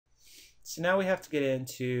So now we have to get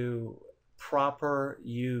into proper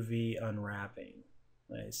UV unwrapping.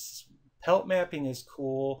 Nice. Pelt mapping is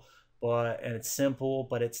cool, and it's simple,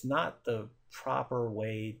 but it's not the proper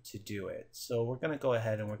way to do it. So we're going to go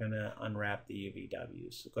ahead and we're going to unwrap the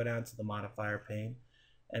UVW. So go down to the modifier pane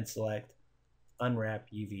and select Unwrap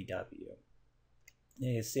UVW.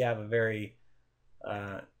 And you see I have a very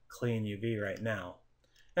clean UV right now.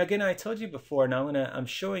 Now again, I told you before, now I'm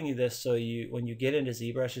showing you this so when you get into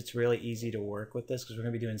ZBrush, it's really easy to work with this because we're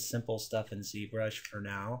going to be doing simple stuff in ZBrush for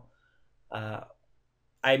now.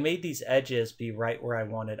 I made these edges be right where I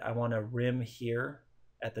wanted. I want a rim here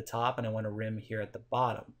at the top and I want a rim here at the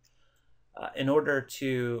bottom. In order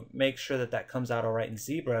to make sure that that comes out all right in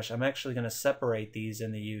ZBrush, I'm actually going to separate these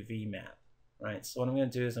in the UV map. Right. So what I'm going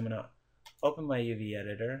to do is I'm going to open my UV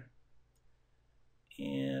editor.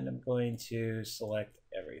 And I'm going to select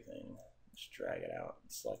everything. Just drag it out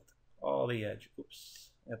and select all the edge. Oops,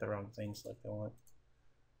 I got the wrong thing. Select I want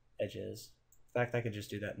edges. In fact, I could just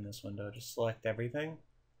do that in this window. Just select everything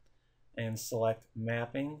and select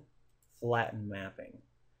mapping, flatten mapping.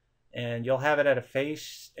 And you'll have it at a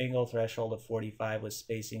face angle threshold of 45 with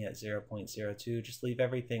spacing at 0.02. Just leave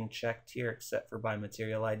everything checked here except for by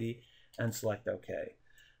material ID and select OK.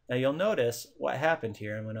 Now you'll notice what happened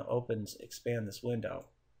here. I'm going to expand this window.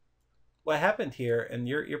 What happened here, and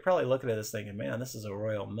you're probably looking at this thinking, man, this is a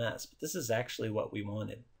royal mess, but this is actually what we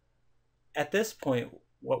wanted. At this point,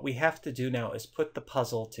 what we have to do now is put the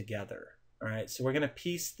puzzle together. All right, so we're going to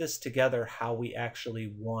piece this together how we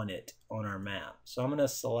actually want it on our map. So I'm going to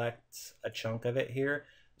select a chunk of it here.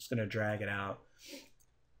 I'm just going to drag it out.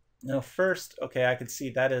 Now first, okay, I can see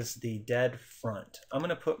that is the dead front. I'm going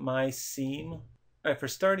to put my seam. All right, for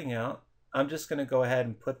starting out, I'm just going to go ahead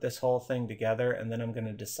and put this whole thing together, and then I'm going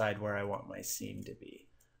to decide where I want my seam to be.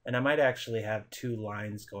 And I might actually have two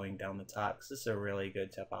lines going down the top, because this is a really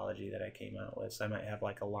good topology that I came out with. So I might have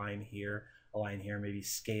like a line here, maybe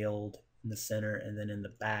scaled in the center, and then in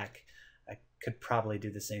the back, I could probably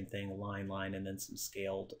do the same thing, line, and then some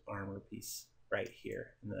scaled armor piece right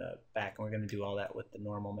here in the back. And we're going to do all that with the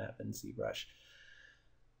normal map in ZBrush.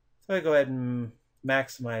 So I go ahead and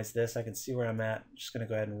maximize this. I can see where I'm at. I'm just going to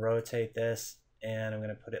go ahead and rotate this, and I'm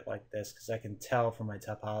going to put it like this because I can tell from my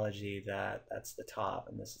topology that that's the top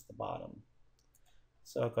and this is the bottom.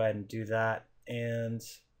 So I'll go ahead and do that. And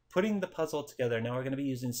putting the puzzle together, now we're going to be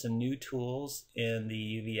using some new tools in the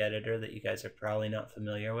UV editor that you guys are probably not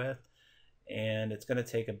familiar with, and it's going to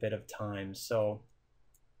take a bit of time. So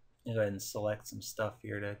I'll go ahead and select some stuff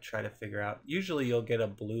here to try to figure out. Usually you'll get a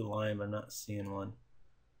blue line, but I'm not seeing one.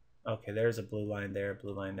 Okay, there's a blue line there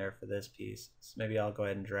for this piece. So maybe I'll go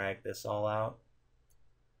ahead and drag this all out.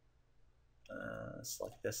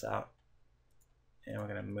 Select this out. And we're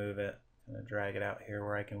going to move it. I'm going to drag it out here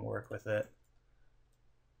where I can work with it.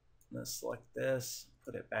 Let's select this,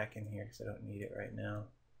 put it back in here because I don't need it right now.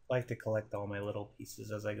 I like to collect all my little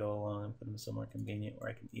pieces as I go along and put them somewhere convenient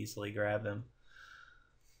where I can easily grab them.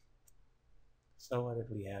 So what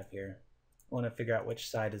did we have here? I want to figure out which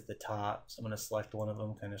side is the top, so I'm going to select one of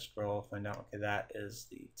them, kind of scroll, find out, okay, that is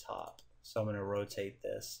the top. So I'm going to rotate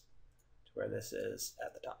this to where this is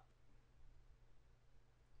at the top.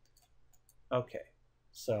 Okay,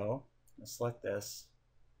 so I'm going to select this.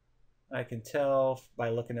 I can tell by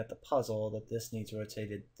looking at the puzzle that this needs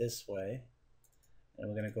rotated this way. And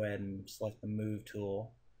we're going to go ahead and select the move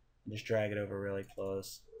tool and just drag it over really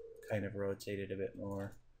close, kind of rotate it a bit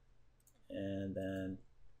more. And then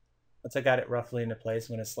once I got it roughly into place,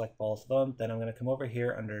 I'm going to select both of them. Then I'm going to come over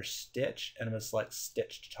here under Stitch, and I'm going to select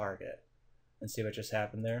Stitch to Target. And see what just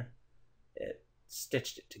happened there? It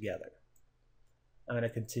stitched it together. I'm going to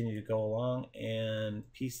continue to go along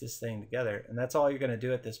and piece this thing together. And that's all you're going to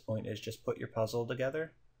do at this point is just put your puzzle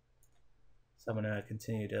together. So I'm going to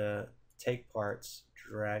continue to take parts,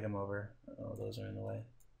 drag them over. Oh, those are in the way.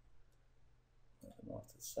 Move them off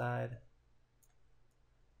to the side.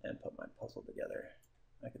 And put my puzzle together.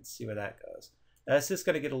 I can see where that goes. Now it's just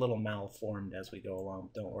going to get a little malformed as we go along.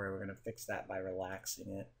 Don't worry, we're going to fix that by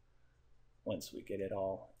relaxing it once we get it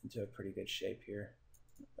all into a pretty good shape here.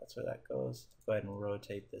 That's where that goes. Go ahead and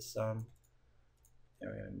rotate this some.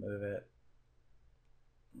 And we're going to move it.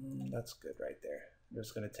 That's good right there. I'm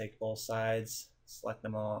just going to take both sides, select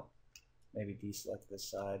them all, maybe deselect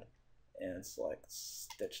this side, and select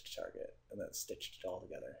Stitch to Target, and then stitch it all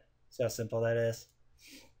together. See how simple that is?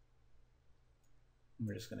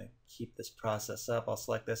 We're just going to keep this process up. I'll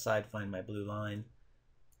select this side, find my blue line,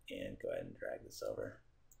 and go ahead and drag this over.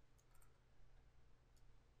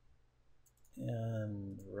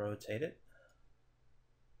 And rotate it.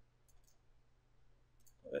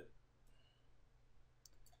 Move it.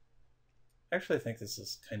 I actually think this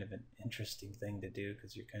is kind of an interesting thing to do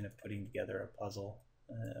because you're kind of putting together a puzzle.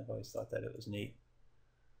 I've always thought that it was neat.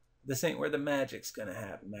 This ain't where the magic's gonna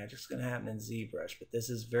happen. Magic's gonna happen in ZBrush, but this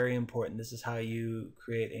is very important. This is how you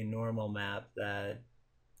create a normal map that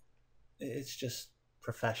it's just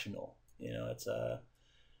professional. You know, it's a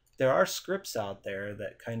there are scripts out there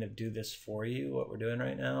that kind of do this for you, what we're doing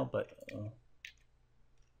right now, but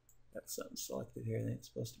that's something selected here. I think it's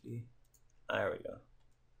supposed to be. There we go.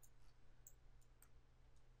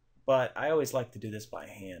 But I always like to do this by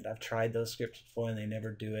hand. I've tried those scripts before and they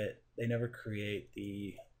never do it. They never create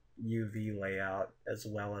the UV layout as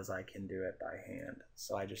well as I can do it by hand.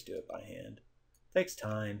 So I just do it by hand. It takes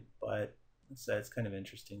time, but it's kind of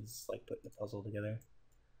interesting. It's like putting a puzzle together.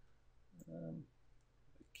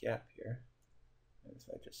 Gap here. Maybe if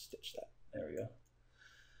I just stitch that. There we go.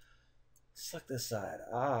 Select this side.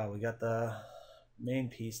 We got the main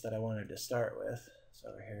piece that I wanted to start with. It's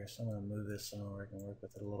over here, so I'm going to move this somewhere I can work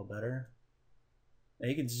with it a little better. Now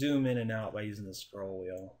you can zoom in and out by using the scroll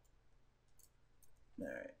wheel.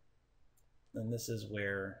 Alright. And this is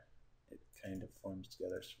where it kind of forms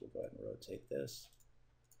together, so we'll go ahead and rotate this.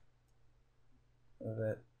 Move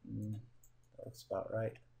it. That looks about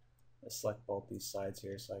right. Let's select both these sides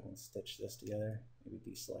here so I can stitch this together. Maybe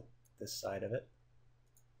deselect this side of it.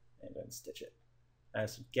 And go ahead and stitch it. I have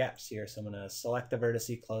some gaps here, so I'm going to select the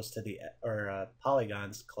vertice close to the,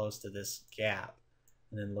 polygons close to this gap,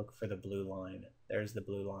 and then look for the blue line. There's the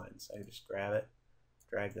blue line, so I just grab it,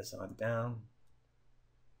 drag this on down,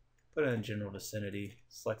 put it in general vicinity,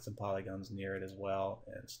 select some polygons near it as well,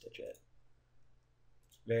 and stitch it.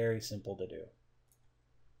 It's very simple to do.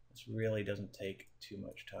 This really doesn't take too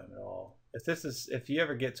much time at all. If you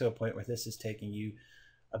ever get to a point where this is taking you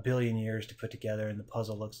a billion years to put together and the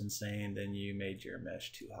puzzle looks insane, then you made your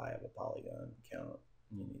mesh too high of a polygon count.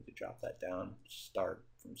 You need to drop that down, start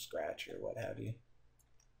from scratch or what have you.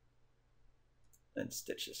 Then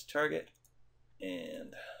stitch this target,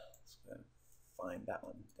 and let's go ahead and find that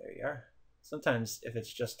one. There you are. Sometimes if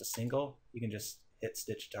it's just a single, you can just hit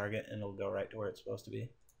stitch target and it'll go right to where it's supposed to be.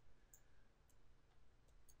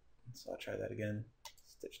 So I'll try that again.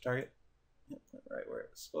 Stitch target. Yep, right where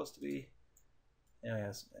it's supposed to be. Now I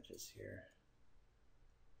have some edges here.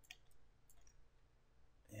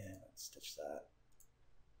 And let's stitch that.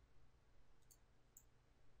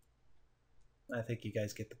 I think you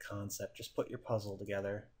guys get the concept. Just put your puzzle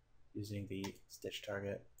together using the stitch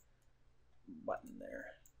target button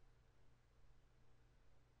there.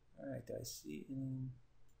 Alright, do I see any?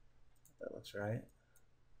 That looks right.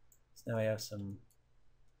 So now I have some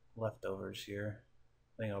leftovers here.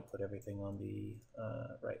 I think I'll put everything on the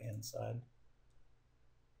right hand side.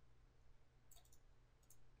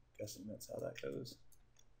 Guessing that's how that goes.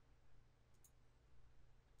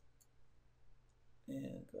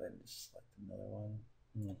 And go ahead and just select another one.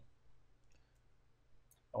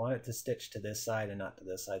 I want it to stitch to this side and not to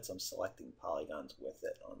this side, so I'm selecting polygons with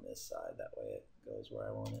it on this side. That way it goes where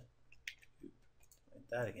I want it. Like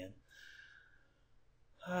that again.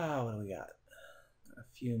 What do we got? A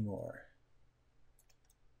few more.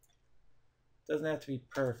 Doesn't have to be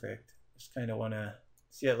perfect. Just kind of want to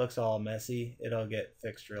see it looks all messy. It'll get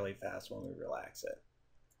fixed really fast when we relax it.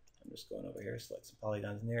 I'm just going over here, select some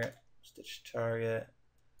polygons near it, stitch target,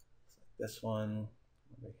 select this one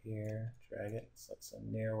over here, drag it, select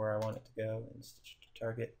some near where I want it to go, and stitch to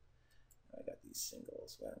target. I got these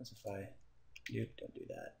singles. What happens if I don't do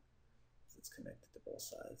that? It's connected to both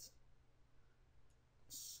sides.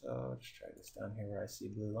 So just drag this down here where I see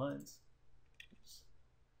blue lines. Oops.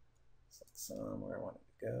 Select some where I want it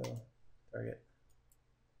to go, target.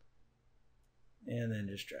 And then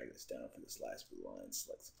just drag this down for this last blue line,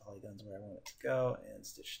 select the polygons where I want it to go, and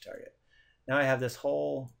stitch target. Now I have this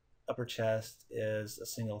whole upper chest is a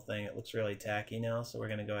single thing. It looks really tacky now, so we're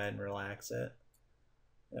going to go ahead and relax it.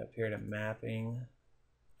 Up here to mapping,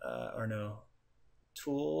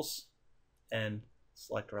 tools, and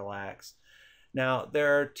select relax. Now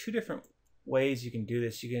there are two different ways you can do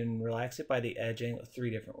this. You can relax it by the edging, 3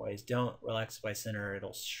 different ways. Don't relax it by center.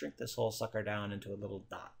 It'll shrink this whole sucker down into a little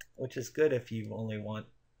dot, which is good if you only want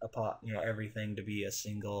everything to be a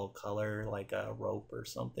single color like a rope or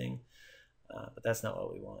something. But that's not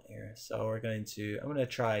what we want here. So I'm going to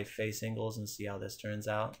try face angles and see how this turns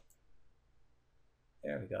out.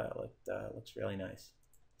 There we go. It looks really nice.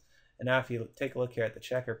 And now if you take a look here at the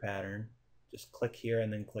checker pattern, just click here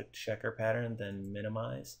and then click checker pattern, then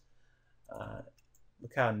minimize.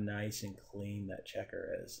 Look how nice and clean that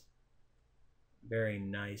checker is. Very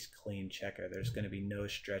nice, clean checker. There's going to be no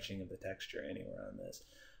stretching of the texture anywhere on this.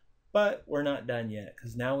 But we're not done yet,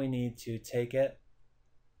 because now we need to take it,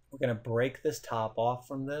 we're going to break this top off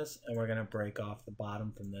from this, and we're going to break off the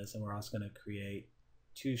bottom from this, and we're also going to create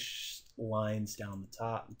two lines down the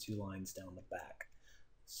top and 2 lines down the back.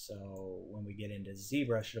 So when we get into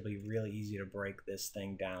ZBrush, it'll be really easy to break this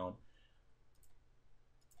thing down.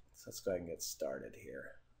 So let's go ahead and get started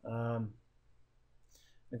here. I'm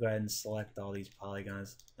going to go ahead and select all these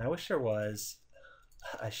polygons. I wish there was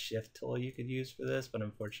a shift tool you could use for this, but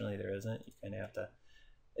unfortunately there isn't. You kind of have to,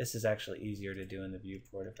 this is actually easier to do in the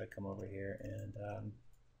viewport. If I come over here and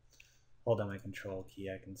hold down my control key,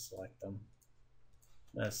 I can select them.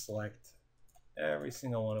 I'm going to select every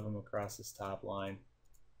single one of them across this top line.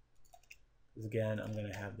 Because again, I'm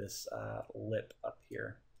going to have this lip up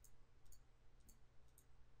here.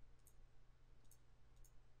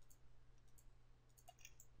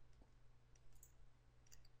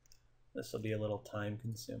 This will be a little time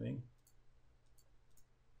consuming.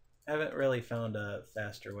 I haven't really found a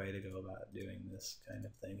faster way to go about doing this kind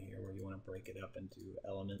of thing here, where you want to break it up into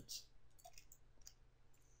elements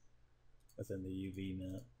within the UV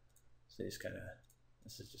map. So just kind of,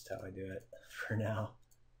 this is just how I do it for now.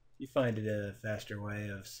 If you find it a faster way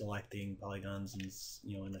of selecting polygons and,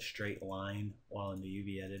 you know, in a straight line while in the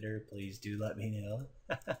UV editor, please do let me know,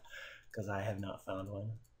 because I have not found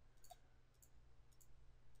one.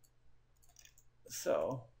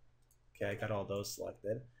 So, okay, I got all those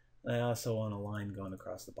selected. And I also want a line going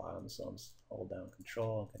across the bottom, so I'm hold down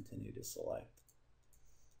Control and continue to select.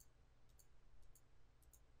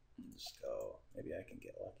 Just go, maybe I can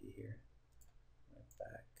get lucky here. Right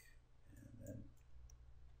back, and then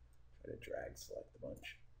try to drag select a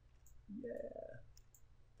bunch. Yeah,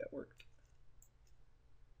 that worked.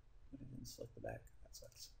 But I didn't select the back, that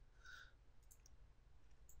sucks.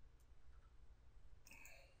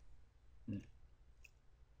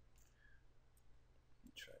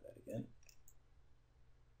 Try that again.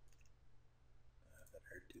 I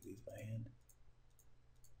better do these by hand.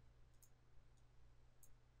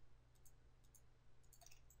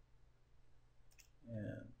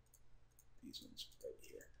 And these ones right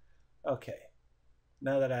here. Okay.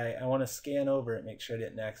 Now that I want to scan over it, make sure I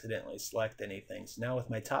didn't accidentally select anything. So now with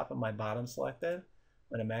my top and my bottom selected,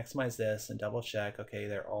 I'm going to maximize this and double check. Okay,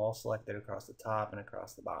 they're all selected across the top and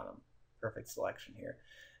across the bottom. Perfect selection here.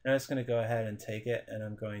 And I'm just going to go ahead and take it, and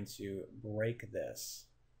I'm going to break this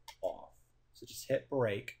off. So just hit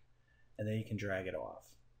break, and then you can drag it off.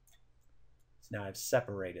 So now I've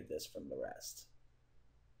separated this from the rest.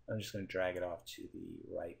 I'm just going to drag it off to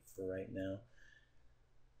the right for right now.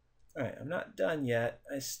 All right, I'm not done yet.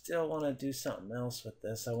 I still want to do something else with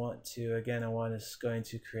this. I want to, again, going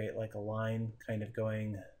to create like a line kind of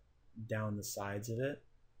going down the sides of it.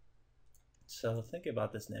 So think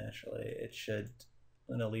about this naturally. It should,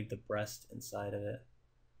 I'm going to leave the breast inside of it.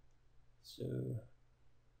 So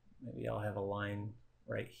maybe I'll have a line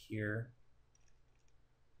right here.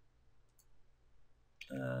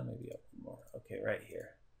 Maybe up more. Okay, right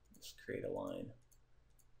here. Let's create a line.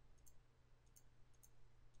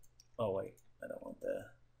 Oh wait, I don't want the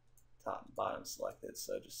top and bottom selected,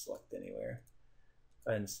 so just select anywhere.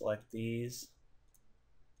 Go ahead and select these.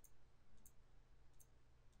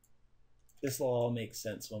 This will all make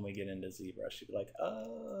sense when we get into ZBrush. You'll be like,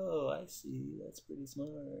 oh, I see, that's pretty smart.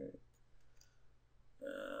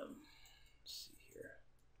 Let's see here.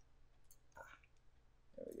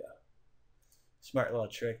 There we go. Smart little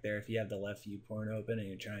trick there. If you have the left viewport open and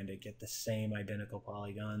you're trying to get the same identical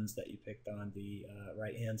polygons that you picked on the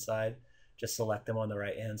right hand side, just select them on the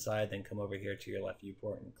right hand side, then come over here to your left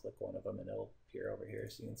viewport and click one of them, and it'll appear over here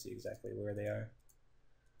so you can see exactly where they are.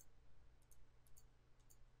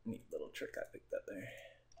 Neat little trick I picked up there.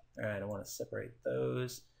 All right, I want to separate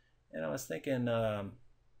those, and I was thinking,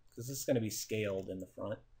 because this is going to be scaled in the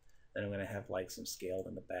front, and I'm going to have like some scaled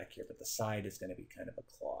in the back here, but the side is going to be kind of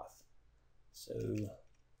a cloth. So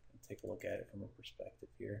take a look at it from a perspective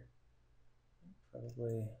here.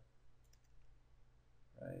 Probably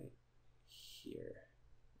right here.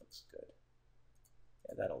 Looks good.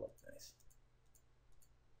 Yeah, that'll look nice.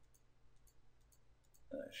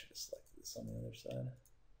 I should have selected this on the other side.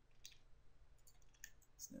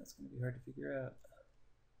 So now it's going to be hard to figure out.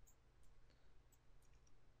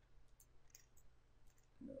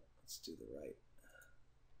 No, let's do the right.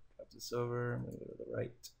 Drop this over. I'm going to go to the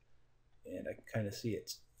right. And I can kind of see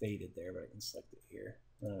it's faded there, but I can select it here.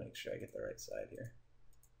 I'll make sure I get the right side here.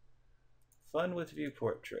 Fun with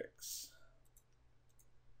viewport tricks.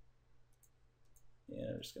 And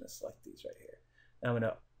I'm just going to select these right here. Now I'm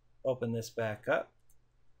going to open this back up.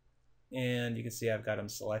 And you can see I've got them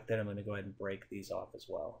selected. I'm going to go ahead and break these off as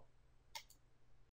well.